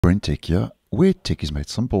BrenTech here, where tech is made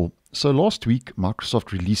simple. So last week,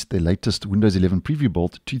 Microsoft released their latest Windows 11 preview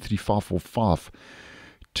build 23545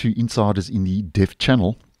 to insiders in the dev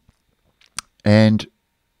channel. And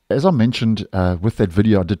as I mentioned with that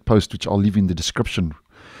video I did post, which I'll leave in the description,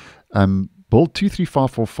 build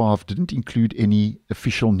 23545 didn't include any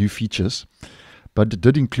official new features, but it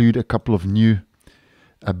did include a couple of new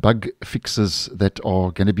bug fixes that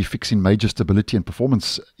are going to be fixing major stability and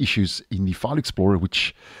performance issues in the File Explorer,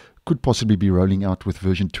 which could possibly be rolling out with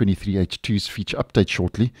version 23H2's feature update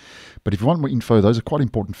shortly. But if you want more info, those are quite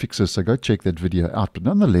important fixes, so go check that video out. But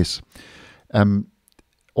nonetheless,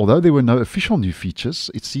 although there were no official new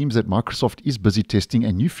features, it seems that Microsoft is busy testing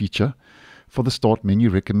a new feature for the Start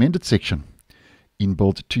Menu Recommended section in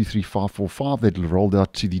build 23545 that rolled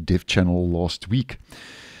out to the dev channel last week.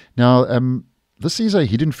 Now, this is a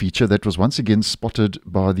hidden feature that was once again spotted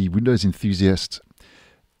by the Windows enthusiast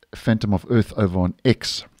Phantom of Earth over on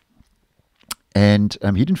X. And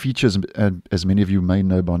hidden features, as many of you may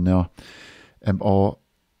know by now, are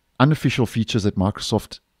unofficial features that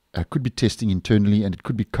Microsoft could be testing internally, and it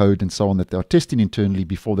could be code and so on that they are testing internally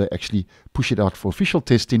before they actually push it out for official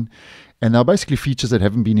testing. And they're basically features that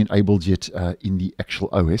haven't been enabled yet in the actual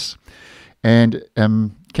OS, and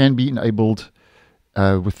can be enabled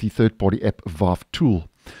with the third-party app Vive tool.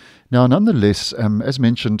 Now, nonetheless, as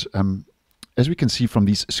mentioned, as we can see from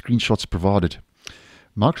these screenshots provided,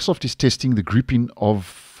 Microsoft is testing the grouping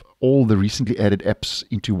of all the recently added apps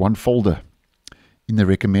into one folder in the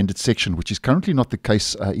recommended section, which is currently not the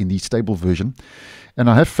case in the stable version. And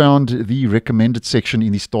I have found the recommended section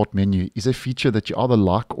in the start menu is a feature that you either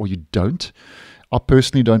like or you don't. I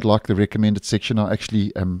personally don't like the recommended section. I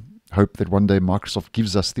actually hope that one day Microsoft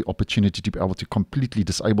gives us the opportunity to be able to completely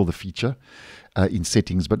disable the feature in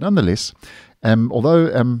settings. But nonetheless,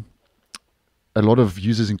 although a lot of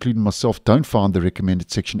users, including myself, don't find the recommended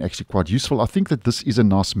section actually quite useful, I think that this is a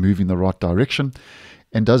nice move in the right direction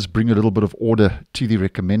and does bring a little bit of order to the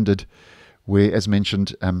recommended, where, as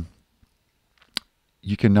mentioned,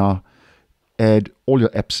 you can now add all your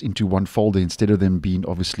apps into one folder instead of them being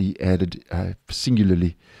obviously added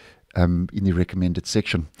singularly in the recommended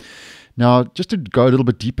section. Now, just to go a little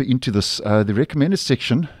bit deeper into this, the recommended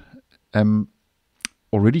section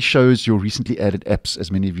already shows your recently added apps,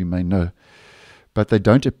 as many of you may know, but they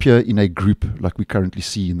don't appear in a group like we currently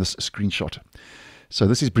see in this screenshot. So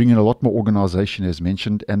this is bringing a lot more organization, as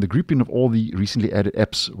mentioned, and the grouping of all the recently added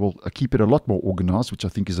apps will keep it a lot more organized, which I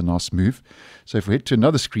think is a nice move. So if we head to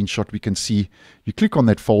another screenshot, we can see you click on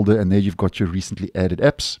that folder and there you've got your recently added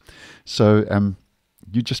apps. So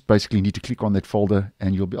you just basically need to click on that folder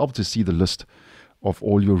and you'll be able to see the list of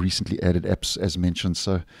all your recently added apps, as mentioned.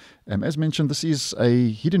 So as mentioned, this is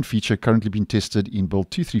a hidden feature currently being tested in build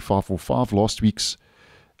 23545, last week's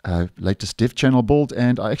latest dev channel build,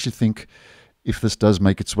 and I actually think if this does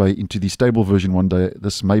make its way into the stable version one day,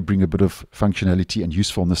 this may bring a bit of functionality and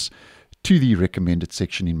usefulness to the recommended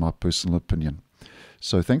section, in my personal opinion.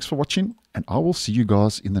 So thanks for watching, and I will see you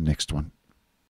guys in the next one.